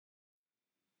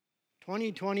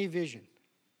2020 vision.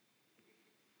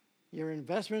 Your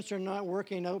investments are not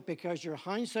working out because your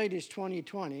hindsight is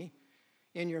 2020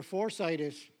 and your foresight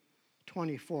is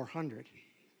 2400.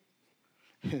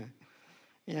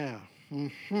 Yeah.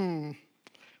 Mm-hmm.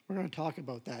 We're going to talk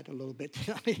about that a little bit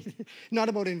tonight. Not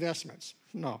about investments,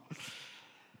 no.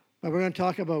 But we're going to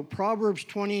talk about Proverbs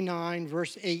 29,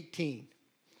 verse 18.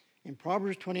 In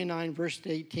Proverbs 29, verse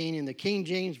 18, in the King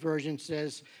James Version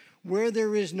says, "Where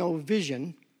there is no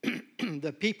vision,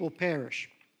 the people perish.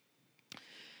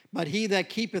 But he that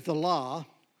keepeth the law,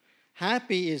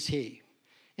 happy is he."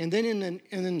 And then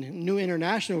in the New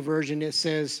International Version, it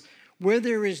says, "Where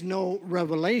there is no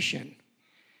revelation,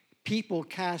 people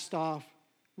cast off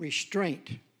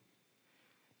restraint.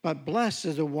 But blessed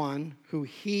is the one who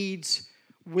heeds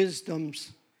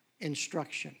wisdom's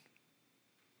instruction."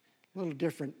 A little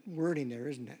different wording there,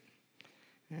 isn't it?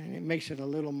 And it makes it a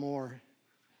little more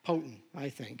potent, I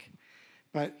think.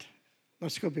 But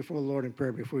let's go before the Lord in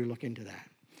prayer before we look into that.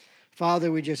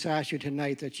 Father, we just ask you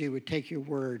tonight that you would take your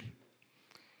word,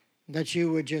 that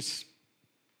you would just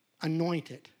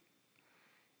anoint it,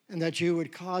 and that you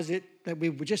would cause it, that we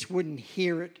just wouldn't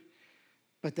hear it,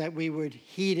 but that we would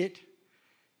heed it,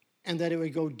 and that it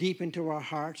would go deep into our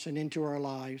hearts and into our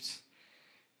lives,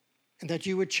 and that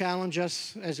you would challenge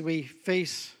us as we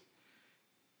face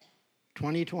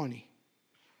 2020.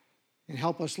 And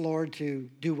help us, Lord, to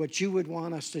do what you would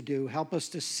want us to do. Help us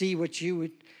to see what you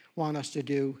would want us to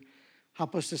do.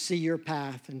 Help us to see your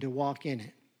path and to walk in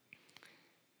it.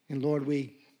 And Lord,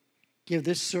 we give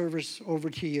this service over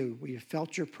to you. We have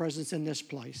felt your presence in this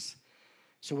place.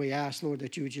 So we ask, Lord,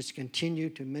 that you would just continue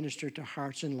to minister to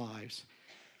hearts and lives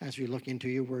as we look into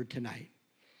your word tonight.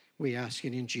 We ask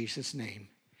it in Jesus' name.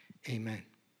 Amen.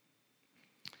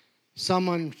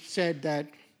 Someone said that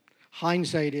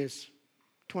hindsight is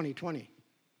 2020.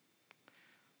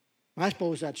 I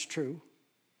suppose that's true.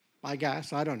 I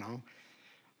guess. I don't know.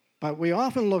 But we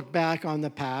often look back on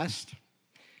the past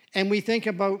and we think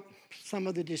about some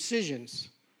of the decisions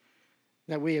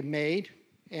that we have made,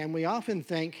 and we often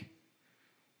think,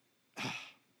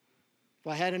 if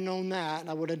I had known that,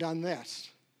 I would have done this.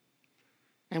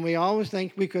 And we always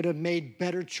think we could have made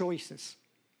better choices.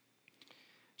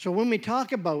 So when we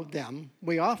talk about them,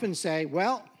 we often say,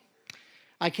 well,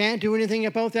 I can't do anything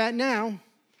about that now.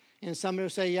 And somebody will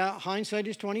say, yeah, hindsight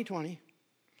is 2020.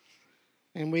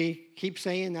 And we keep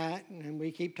saying that, and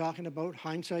we keep talking about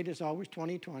hindsight is always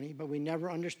 2020, but we never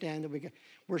understand that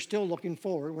we're still looking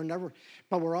forward.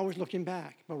 But we're always looking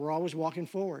back, but we're always walking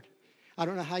forward. I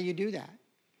don't know how you do that,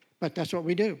 but that's what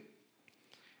we do.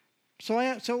 So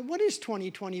what is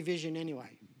 2020 vision anyway?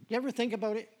 You ever think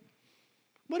about it?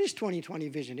 What is 2020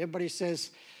 vision?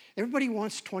 Everybody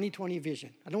wants 2020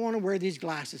 vision. I don't want to wear these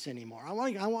glasses anymore. I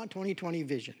want 2020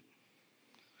 vision.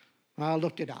 I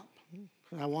looked it up.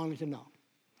 I wanted to know.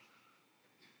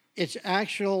 It's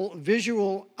actual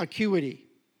visual acuity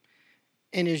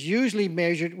and is usually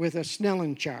measured with a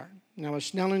Snellen chart. Now, a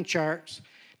Snellen charts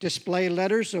display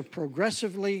letters of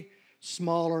progressively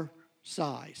smaller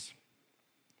size.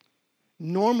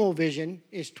 Normal vision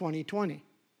is 20/20.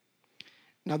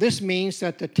 Now, this means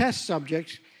that the test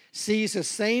subject sees the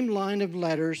same line of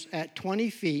letters at 20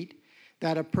 feet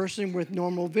that a person with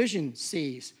normal vision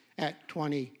sees at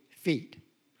 20 feet.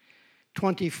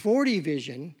 20/40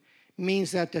 vision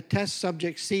means that the test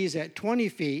subject sees at 20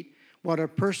 feet what a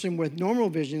person with normal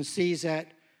vision sees at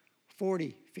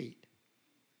 40 feet.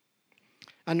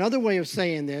 Another way of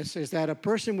saying this is that a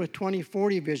person with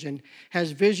 20/40 vision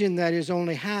has vision that is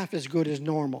only half as good as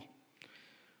normal,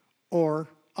 or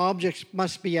objects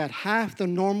must be at half the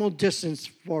normal distance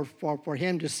for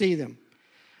him to see them.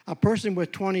 A person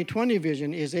with 20/20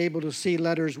 vision is able to see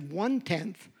letters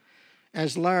 1/10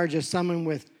 as large as someone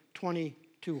with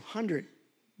 20/200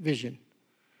 vision.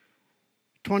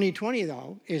 20/20,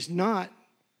 though, is not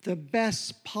the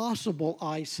best possible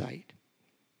eyesight.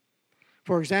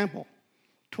 For example,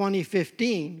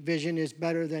 20/15 vision is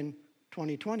better than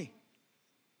 20/20.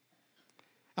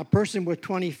 A person with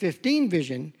 20/15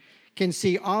 vision can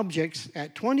see objects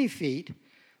at 20 feet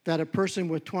that a person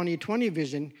with 20/20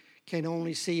 vision can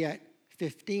only see at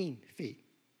 15 feet.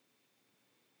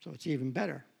 So it's even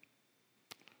better.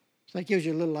 So that gives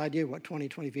you a little idea what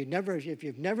 20/20 vision. If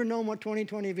you've never known what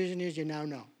 20/20 vision is, you now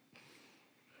know.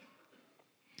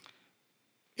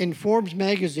 In Forbes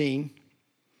magazine,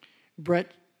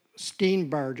 Brett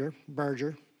Steenbarger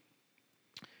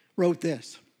wrote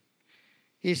this.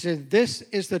 He said, "This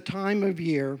is the time of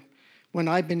year when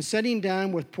I've been sitting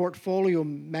down with portfolio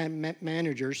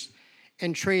managers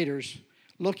and traders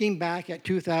looking back at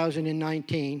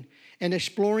 2019 and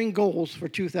exploring goals for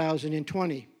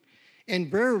 2020.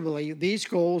 Invariably, these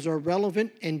goals are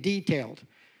relevant and detailed,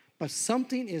 but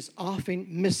something is often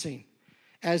missing.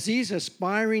 As these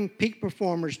aspiring peak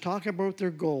performers talk about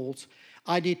their goals,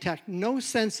 I detect no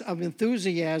sense of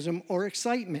enthusiasm or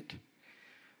excitement.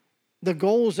 The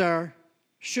goals are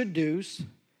should-dos,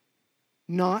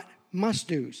 not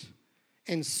must-dos,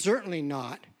 and certainly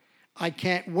not I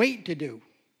can't wait to do.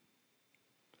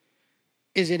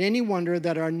 Is it any wonder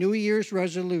that our New Year's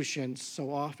resolutions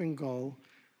so often go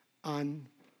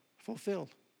unfulfilled?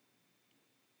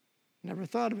 Never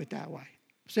thought of it that way.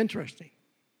 It's interesting.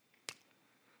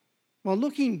 Well,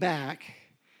 looking back,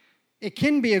 it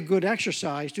can be a good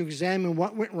exercise to examine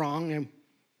what went wrong and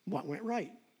what went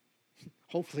right.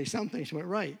 Hopefully some things went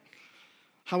right.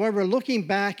 However, looking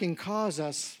back can cause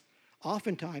us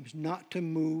oftentimes not to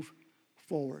move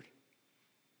forward.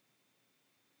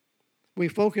 We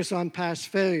focus on past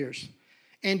failures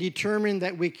and determine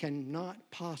that we cannot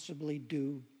possibly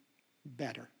do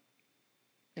better.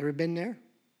 Ever been there?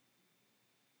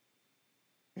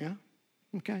 Yeah?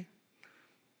 Okay.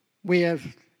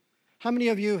 How many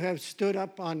of you have stood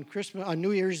up on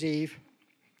New Year's Eve,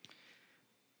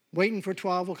 waiting for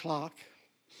 12 o'clock,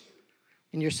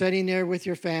 and you're sitting there with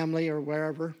your family or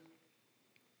wherever,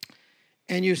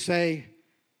 and you say,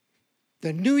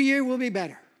 the new year will be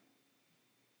better.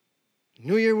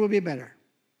 New year will be better.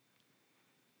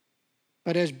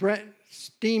 But as Brett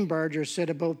Steenbarger said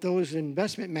about those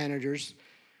investment managers,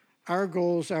 our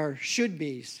goals are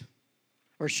should-bes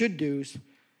or should-dos,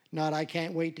 not I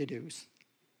can't wait to do's.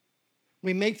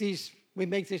 We make these,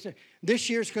 this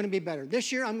year's going to be better.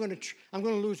 This year I'm going to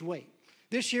lose weight.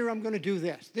 This year I'm going to do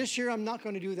this. This year I'm not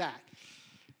going to do that.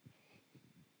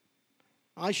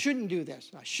 I shouldn't do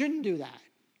this. I shouldn't do that.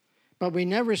 But we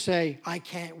never say, I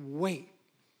can't wait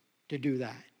to do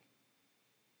that.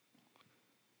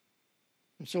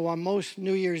 And so on most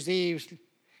New Year's Eves,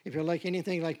 if you're like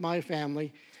anything like my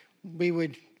family, we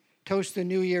would toast the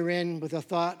new year in with a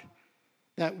thought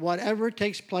that whatever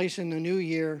takes place in the new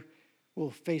year, we'll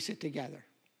face it together.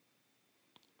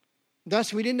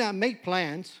 Thus, we did not make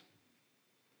plans.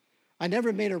 I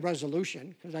never made a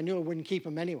resolution because I knew I wouldn't keep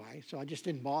them anyway, so I just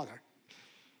didn't bother.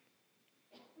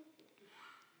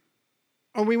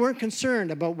 Or we weren't concerned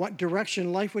about what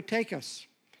direction life would take us.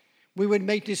 We would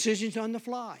make decisions on the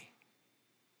fly.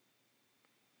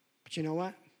 But you know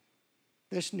what?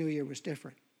 This new year was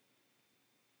different.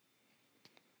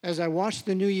 As I watched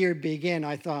the new year begin,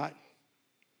 I thought,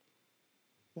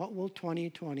 what will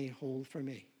 2020 hold for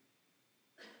me?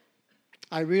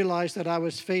 I realized that I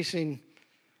was facing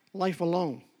life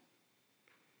alone,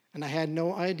 and I had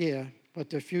no idea what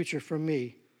the future for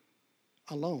me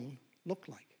alone looked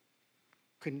like.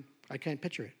 I can't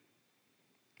picture it.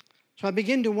 So I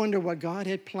began to wonder what God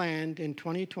had planned in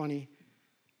 2020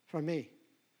 for me.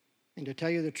 And to tell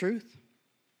you the truth,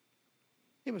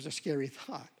 it was a scary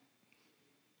thought.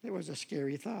 It was a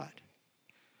scary thought.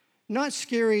 Not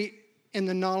scary in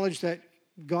the knowledge that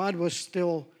God was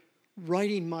still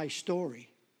writing my story,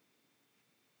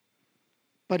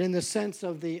 but in the sense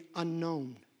of the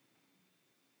unknown.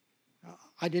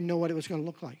 I didn't know what it was going to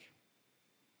look like.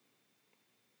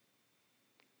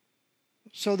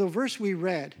 So the verse we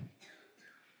read,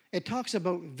 it talks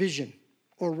about vision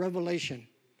or revelation.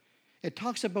 It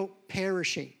talks about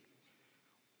perishing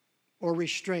or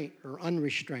restraint or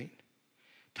unrestraint.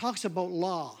 It talks about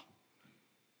law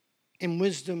and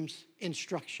wisdom's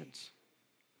instructions.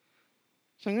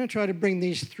 So I'm going to try to bring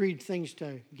these three things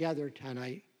together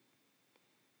tonight.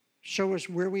 Show us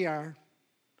where we are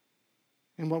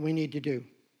and what we need to do.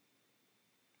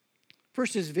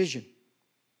 First is vision.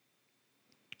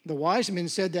 The wise men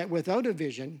said that without a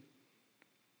vision,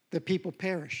 the people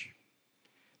perish.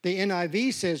 The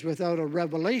NIV says without a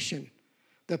revelation,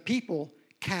 the people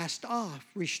cast off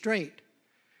restraint.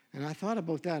 And I thought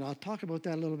about that. I'll talk about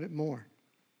that a little bit more.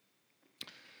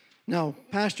 Now,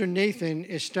 Pastor Nathan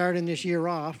is starting this year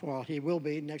off, well, he will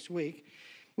be next week,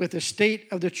 with a State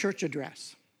of the Church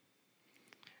address.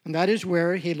 And that is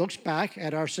where he looks back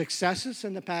at our successes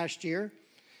in the past year,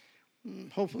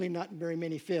 hopefully not very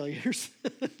many failures,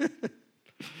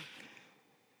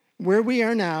 where we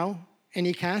are now, and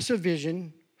he casts a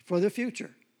vision for the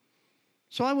future.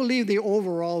 So I will leave the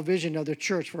overall vision of the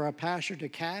church for our pastor to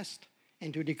cast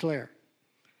and to declare.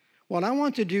 What I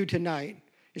want to do tonight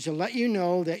is to let you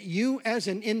know that you as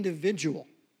an individual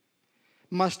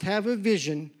must have a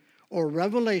vision or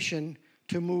revelation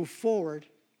to move forward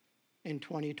in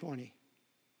 2020.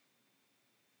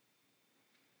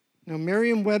 Now,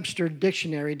 Merriam-Webster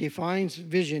Dictionary defines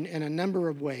vision in a number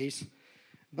of ways,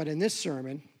 but in this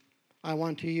sermon, I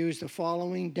want to use the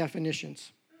following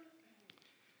definitions.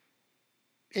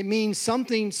 It means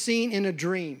something seen in a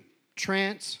dream,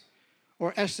 trance,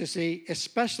 or ecstasy,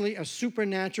 especially a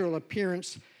supernatural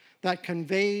appearance that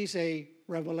conveys a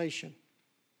revelation.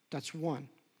 That's one.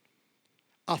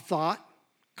 A thought,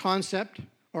 concept,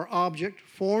 or object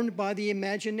formed by the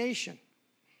imagination.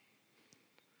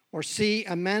 Or C,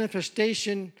 a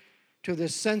manifestation to the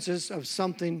senses of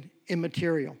something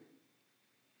immaterial.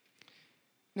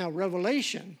 Now,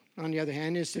 revelation, on the other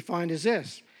hand, is defined as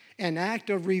this: an act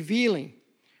of revealing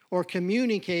or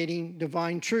communicating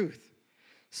divine truth,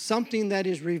 something that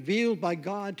is revealed by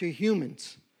God to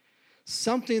humans,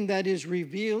 something that is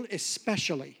revealed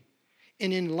especially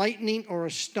in enlightening or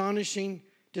astonishing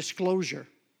disclosure,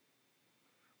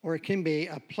 or it can be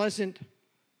a pleasant,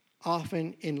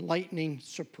 often enlightening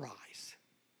surprise.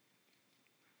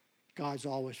 God's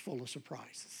always full of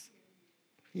surprises.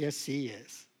 Yes, He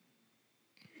is.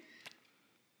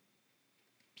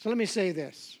 So let me say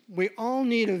this. We all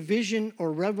need a vision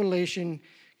or revelation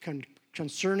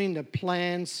concerning the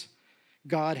plans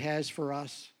God has for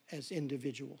us as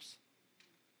individuals.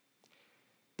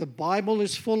 The Bible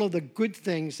is full of the good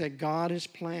things that God has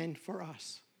planned for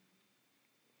us.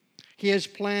 He has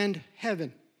planned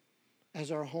heaven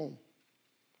as our home.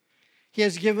 He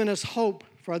has given us hope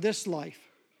for this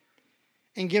life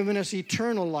and given us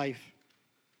eternal life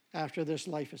after this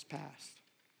life is past.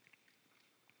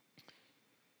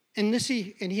 And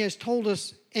He has told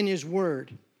us in His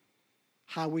Word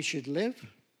how we should live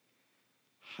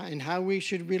and how we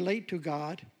should relate to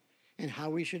God and how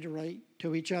we should relate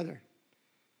to each other.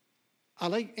 I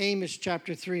like Amos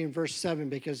chapter 3 and verse 7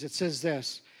 because it says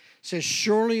this. It says,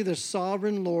 "Surely the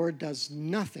sovereign Lord does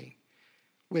nothing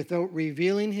without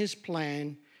revealing His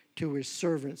plan to His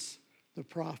servants, the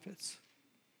prophets."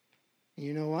 And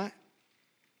you know what?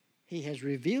 He has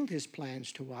revealed His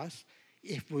plans to us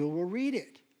if we will read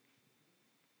it.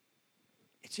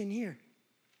 It's in here.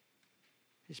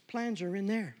 His plans are in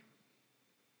there.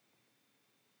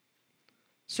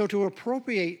 So to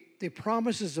appropriate the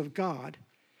promises of God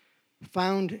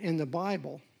found in the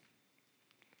Bible,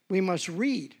 we must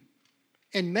read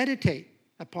and meditate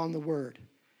upon the Word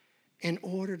in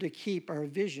order to keep our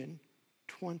vision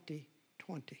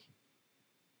 2020.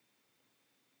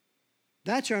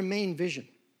 That's our main vision.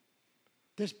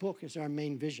 This book is our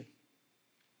main vision.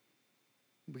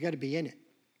 We got to be in it.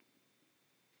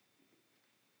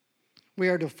 We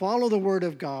are to follow the Word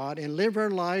of God and live our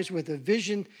lives with a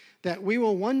vision that we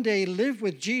will one day live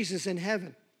with Jesus in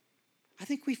heaven. I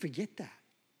think we forget that.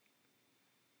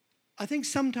 I think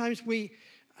sometimes we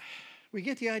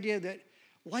get the idea that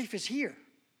life is here.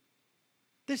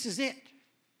 This is it.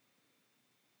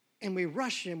 And we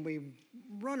rush and we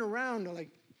run around like,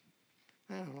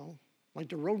 I don't know, like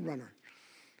the road runner.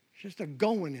 Just a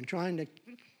going and trying to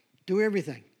do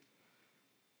everything.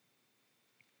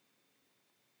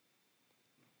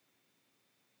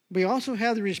 We also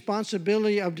have the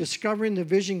responsibility of discovering the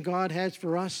vision God has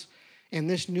for us in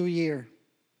this new year.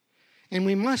 And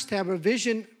we must have a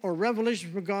vision or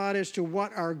revelation from God as to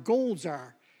what our goals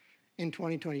are in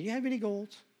 2020. Do you have any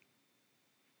goals?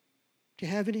 Do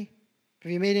you have any?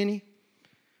 Have you made any?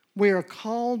 We are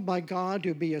called by God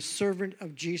to be a servant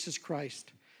of Jesus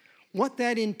Christ. What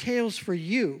that entails for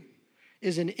you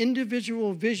is an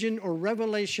individual vision or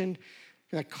revelation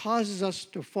that causes us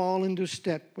to fall into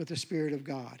step with the Spirit of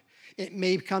God. It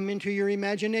may come into your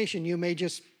imagination. You may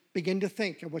just begin to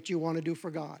think of what you want to do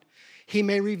for God. He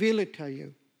may reveal it to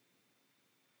you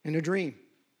in a dream.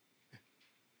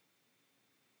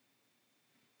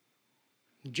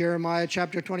 Jeremiah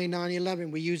chapter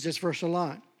 29:11, we use this verse a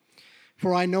lot.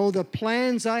 "For I know the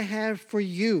plans I have for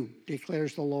you,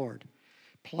 declares the Lord.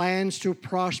 Plans to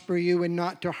prosper you and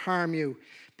not to harm you.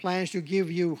 Plans to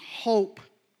give you hope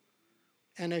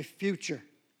and a future."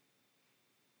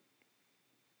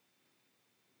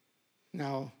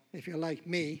 Now, if you're like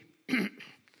me,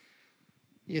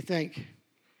 you think,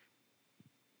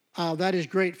 oh, that is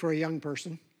great for a young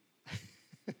person.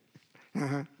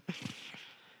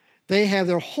 They have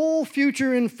their whole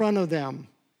future in front of them.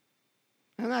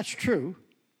 And that's true.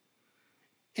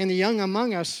 And the young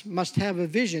among us must have a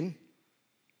vision.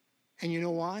 And you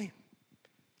know why?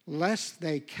 Lest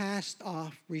they cast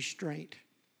off restraint.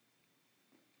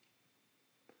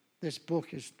 This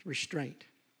book is restraint.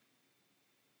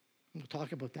 We'll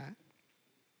talk about that.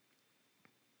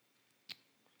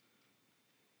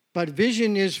 But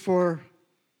vision is for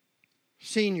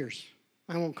seniors.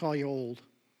 I won't call you old.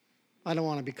 I don't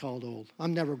want to be called old.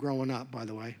 I'm never growing up, by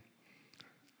the way.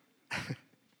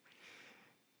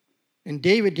 And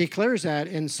David declares that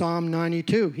in Psalm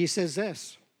 92. He says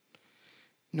this,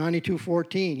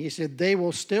 92:14. He said, "They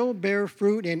will still bear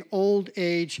fruit in old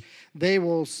age. They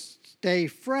will stay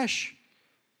fresh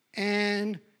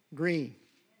and green.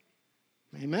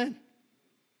 Amen?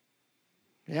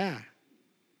 Yeah. I'm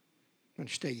going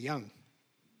to stay young.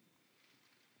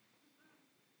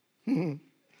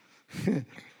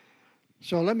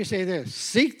 So let me say this.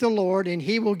 Seek the Lord and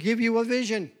He will give you a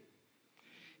vision.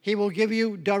 He will give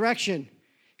you direction.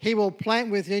 He will plant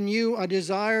within you a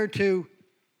desire to,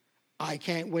 I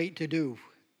can't wait to do.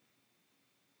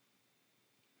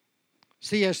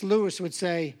 C.S. Lewis would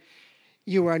say,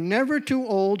 you are never too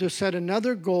old to set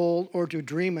another goal or to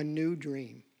dream a new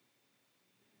dream.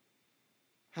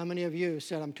 How many of you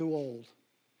said, I'm too old?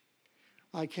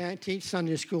 I can't teach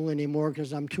Sunday school anymore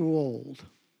because I'm too old.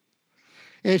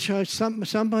 It's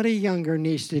somebody younger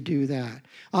needs to do that.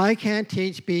 I can't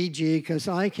teach BG because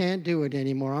I can't do it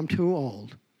anymore. I'm too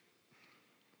old.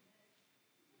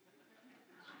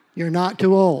 You're not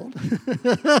too old.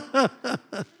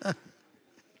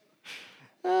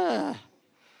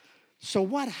 So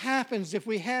what happens if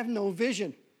we have no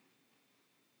vision?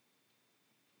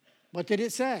 What did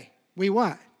it say? We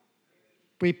what?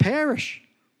 We perish.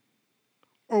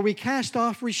 Or we cast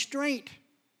off restraint.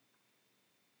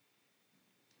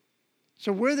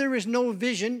 So where there is no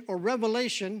vision or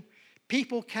revelation,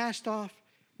 people cast off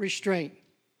restraint.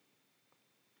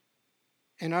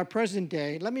 In our present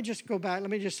day, let me just go back, let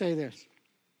me just say this.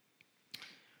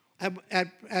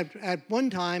 At one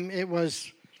time, it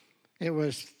was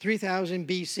 3000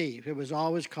 BC. It was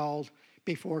always called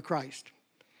before Christ.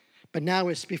 But now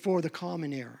it's before the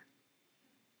Common Era.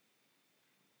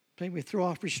 We throw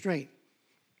off restraint.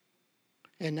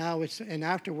 And now and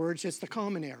afterwards it's the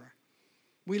Common Era.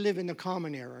 We live in the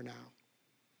Common Era now.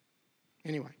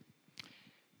 Anyway.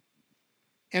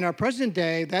 In our present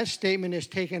day, that statement has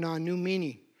taken on new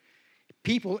meaning.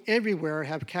 People everywhere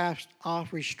have cast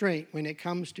off restraint when it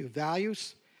comes to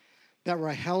values that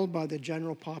were held by the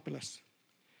general populace.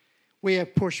 We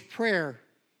have pushed prayer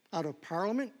out of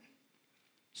parliament,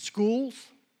 schools,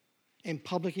 and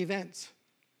public events.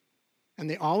 And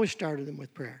they always started them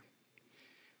with prayer.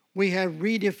 We have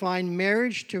redefined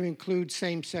marriage to include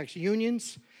same-sex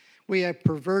unions. We have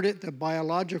perverted the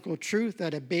biological truth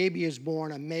that a baby is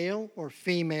born a male or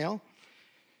female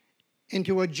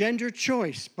into a gender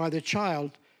choice by the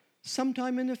child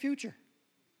sometime in the future.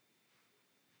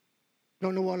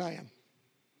 Don't know what I am.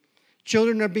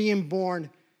 Children are being born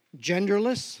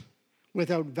genderless,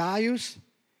 without values,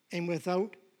 and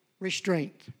without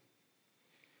restraint.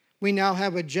 We now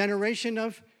have a generation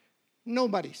of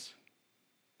nobodies.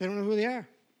 They don't know who they are.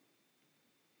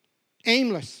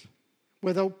 Aimless,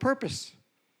 without purpose,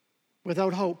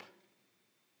 without hope.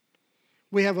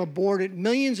 We have aborted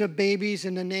millions of babies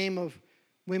in the name of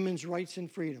women's rights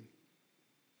and freedom.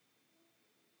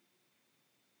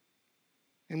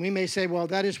 And we may say, well,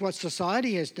 that is what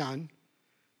society has done.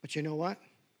 But you know what?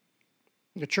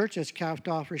 The church has cast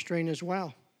off restraint as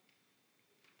well.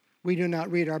 We do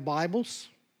not read our Bibles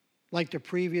like the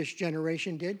previous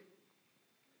generation did.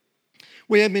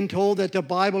 We have been told that the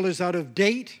Bible is out of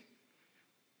date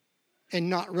and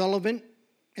not relevant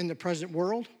in the present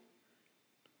world.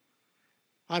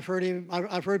 I've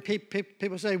heard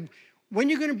people say, when are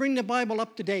you going to bring the Bible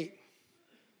up to date?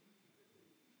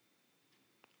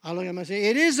 I look at them and say,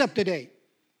 it is up to date.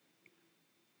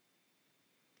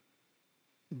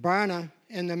 Barna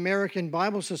and the American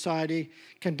Bible Society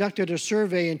conducted a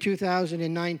survey in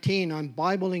 2019 on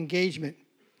Bible engagement.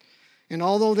 And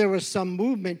although there was some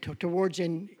movement towards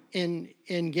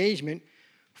engagement,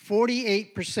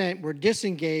 48% were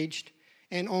disengaged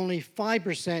and only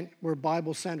 5% were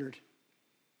Bible-centered.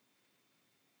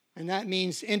 And that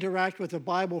means interact with the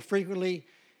Bible frequently.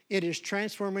 It is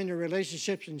transforming their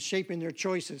relationships and shaping their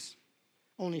choices.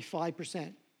 Only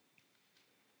 5%.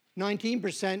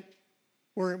 19%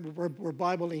 were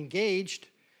Bible engaged,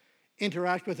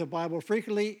 interact with the Bible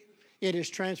frequently. It is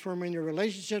transforming their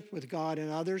relationship with God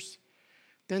and others.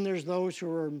 Then there's those who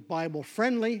are Bible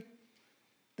friendly.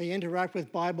 They interact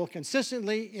with Bible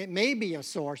consistently. It may be a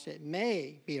source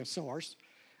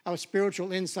of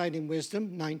spiritual insight and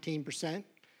wisdom, 19%.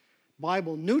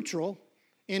 Bible neutral,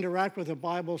 interact with the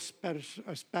Bible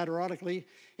sporadically.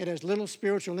 It has little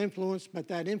spiritual influence, but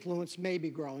that influence may be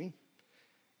growing.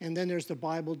 And then there's the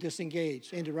Bible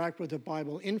disengaged, interact with the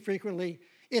Bible infrequently,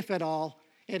 if at all.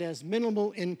 It has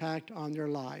minimal impact on their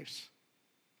lives,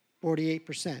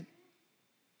 48%.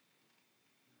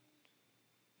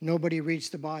 Nobody reads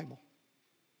the Bible,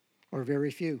 or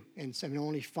very few, and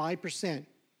only 5%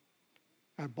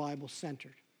 are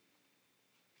Bible-centered.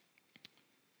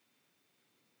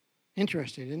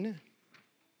 Interesting, isn't it?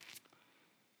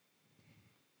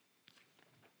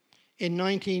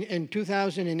 In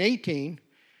 2018,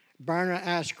 Barna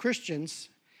asked Christians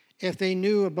if they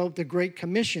knew about the Great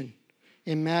Commission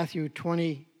in Matthew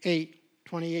 28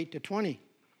 to 20.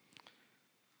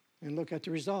 And look at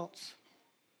the results.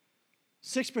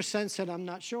 6% said, I'm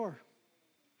not sure.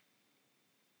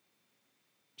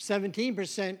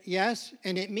 17% yes,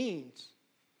 and it means.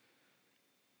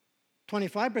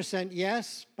 25%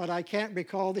 yes, but I can't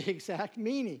recall the exact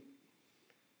meaning.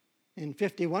 And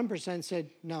 51% said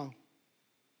no.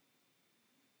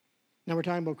 Now we're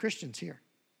talking about Christians here.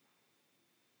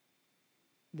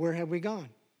 Where have we gone?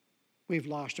 We've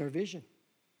lost our vision.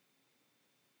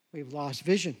 We've lost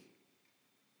vision.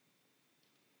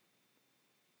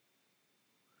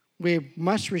 We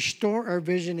must restore our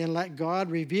vision and let God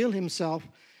reveal himself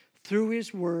through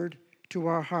his word to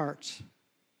our hearts.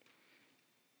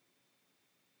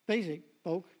 Basic,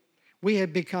 folk. We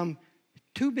have become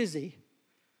too busy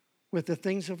with the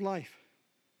things of life.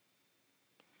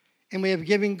 And we have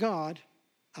given God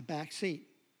a back seat.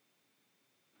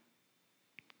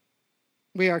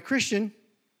 We are Christian,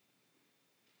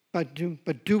 but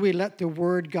do we let the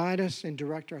word guide us and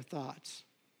direct our thoughts?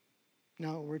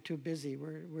 No, we're too busy.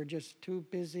 We're just too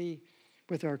busy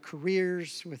with our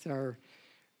careers, with our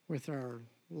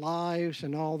lives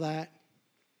and all that.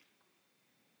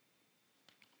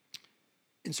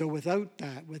 And so without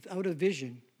that, without a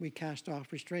vision, we cast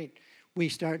off restraint. We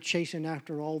start chasing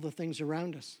after all the things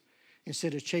around us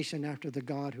instead of chasing after the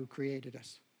God who created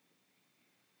us.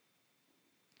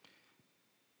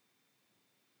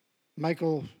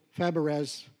 Michael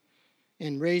Faberez,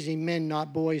 in Raising Men,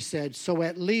 Not Boys, said, so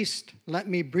at least let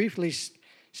me briefly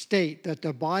state that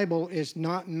the Bible is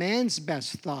not man's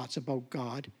best thoughts about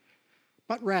God,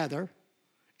 but rather,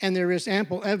 and there is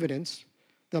ample evidence,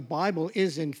 the Bible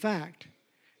is in fact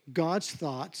God's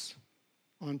thoughts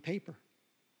on paper.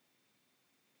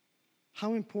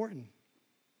 How important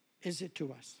is it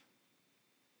to us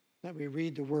that we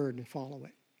read the word and follow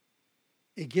it?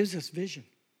 It gives us vision.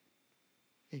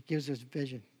 It gives us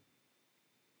vision.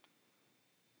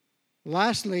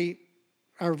 Lastly,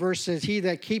 our verse says, he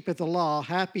that keepeth the law,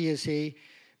 happy is he,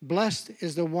 blessed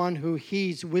is the one who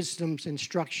heeds wisdom's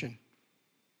instruction.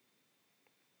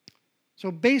 So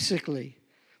basically,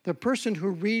 the person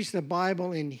who reads the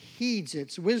Bible and heeds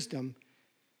its wisdom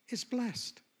is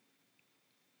blessed.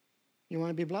 You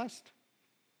want to be blessed?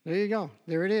 There you go.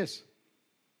 There it is.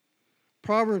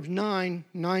 Proverbs 9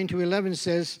 to 11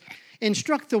 says,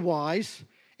 instruct the wise,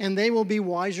 and they will be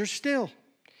wiser still.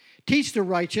 Teach the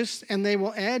righteous, and they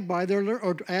will add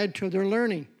to their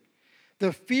learning.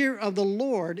 The fear of the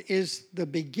Lord is the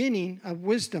beginning of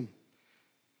wisdom,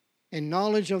 and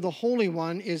knowledge of the Holy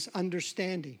One is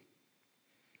understanding.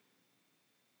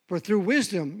 For through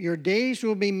wisdom your days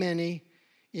will be many,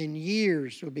 and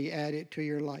years will be added to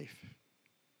your life.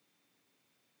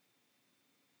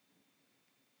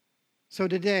 So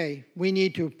today, we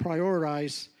need to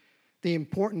prioritize the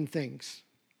important things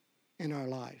in our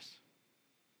lives.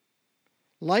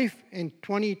 Life in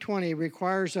 2020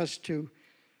 requires us to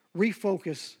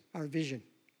refocus our vision.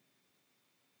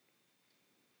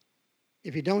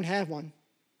 If you don't have one,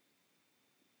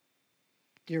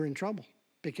 you're in trouble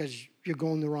because you're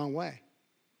going the wrong way.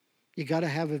 You got to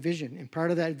have a vision, and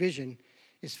part of that vision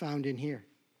is found in here.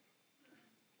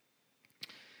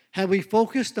 Have we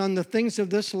focused on the things of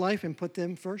this life and put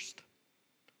them first?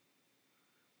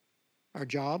 Our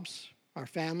jobs, our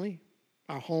family,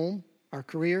 our home, our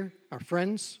career, our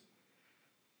friends.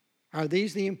 Are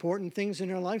these the important things in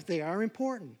our life? They are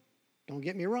important. Don't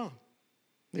get me wrong.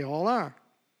 They all are.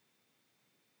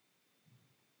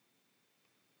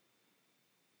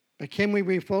 But can we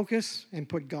refocus and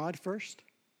put God first?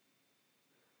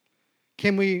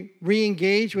 Can we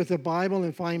re-engage with the Bible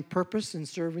and find purpose in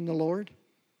serving the Lord?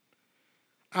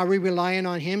 Are we relying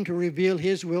on him to reveal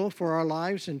his will for our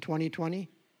lives in 2020?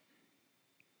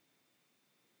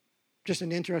 Just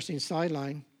an interesting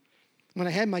sideline. When I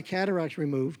had my cataracts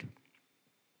removed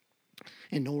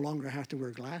and no longer have to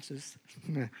wear glasses,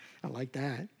 I like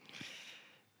that,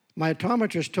 my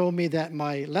optometrist told me that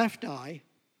my left eye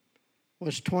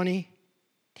was 20/10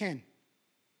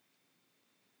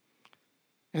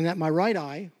 and that my right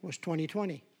eye was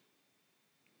 20/20.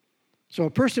 So a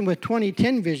person with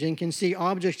 20/10 vision can see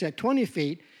objects at 20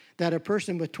 feet that a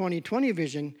person with 20/20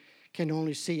 vision can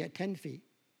only see at 10 feet.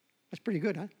 That's pretty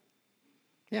good, huh?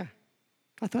 Yeah,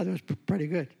 I thought it was pretty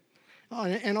good.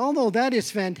 And although that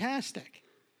is fantastic,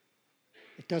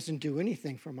 it doesn't do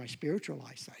anything for my spiritual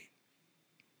eyesight.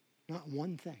 Not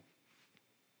one thing.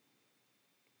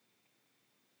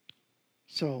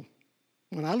 So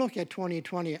when I look at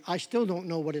 2020, I still don't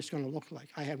know what it's going to look like.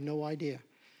 I have no idea.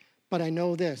 But I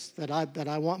know this, that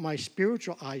I want my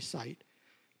spiritual eyesight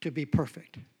to be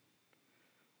perfect.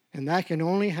 And that can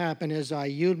only happen as I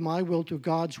yield my will to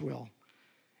God's will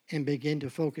and begin to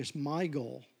focus my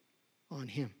goal on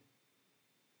Him.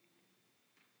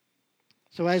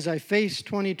 So as I face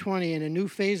 2020 in a new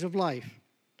phase of life,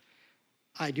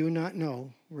 I do not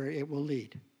know where it will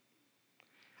lead.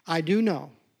 I do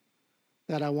know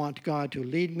that I want God to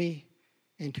lead me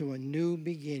into a new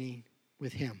beginning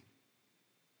with Him.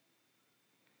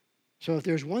 So if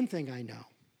there's one thing I know,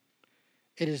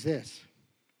 it is this: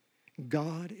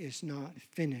 God is not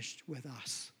finished with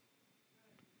us.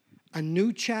 A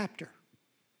new chapter.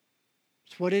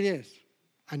 That's what it is.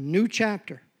 A new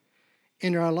chapter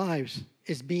in our lives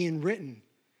is being written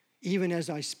even as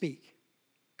I speak.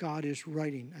 God is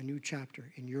writing a new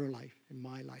chapter in your life, in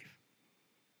my life.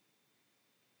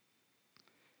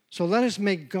 So let us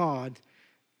make God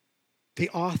the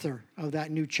author of that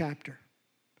new chapter.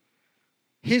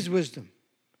 His wisdom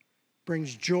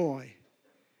brings joy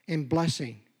and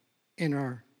blessing in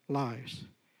our lives.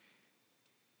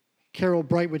 Carol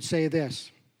Bright would say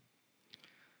this,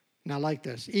 and I like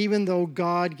this: even though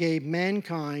God gave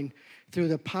mankind, through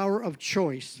the power of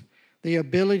choice, the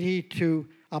ability to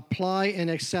apply and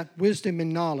accept wisdom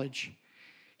and knowledge,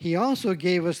 He also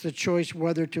gave us the choice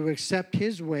whether to accept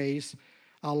His ways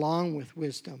along with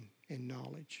wisdom and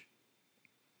knowledge.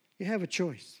 You have a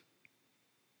choice.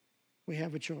 We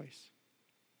have a choice.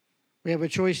 We have a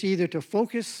choice either to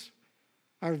focus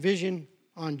our vision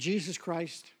on Jesus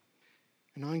Christ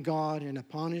and on God and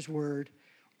upon His Word,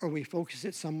 or we focus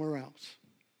it somewhere else.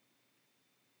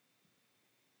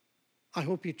 I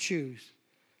hope you choose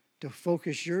to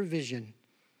focus your vision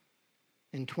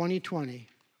in 2020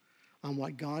 on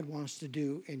what God wants to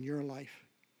do in your life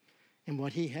and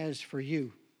what He has for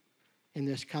you in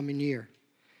this coming year,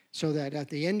 so that at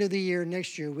the end of the year,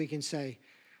 next year, we can say,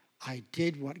 I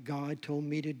did what God told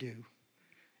me to do,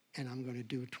 and I'm going to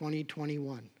do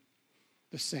 2021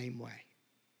 the same way.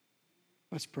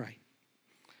 Let's pray.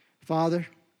 Father,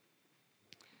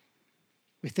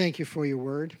 we thank You for Your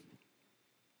word.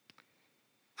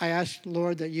 I ask,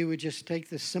 Lord, that You would just take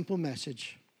this simple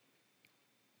message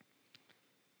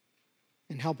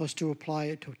and help us to apply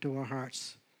it to our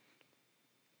hearts.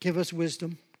 Give us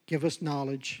wisdom. Give us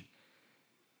knowledge.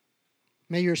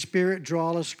 May Your Spirit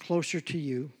draw us closer to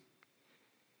You.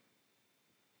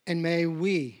 And may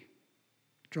we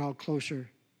draw closer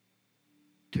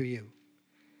to You.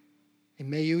 And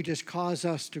may You just cause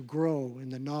us to grow in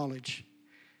the knowledge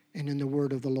and in the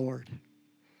word of the Lord.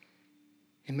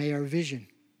 And may our vision,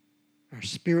 our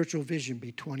spiritual vision,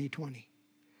 be 2020.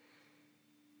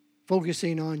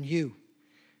 Focusing on You.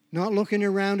 Not looking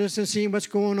around us and seeing what's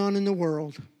going on in the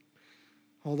world.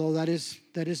 Although that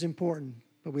is important.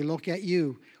 But we look at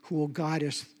You, who will guide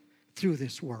us through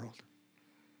this world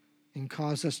and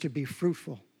cause us to be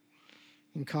fruitful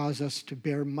and cause us to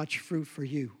bear much fruit for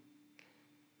You.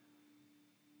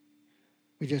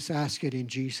 We just ask it in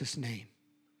Jesus' name.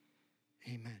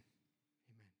 Amen.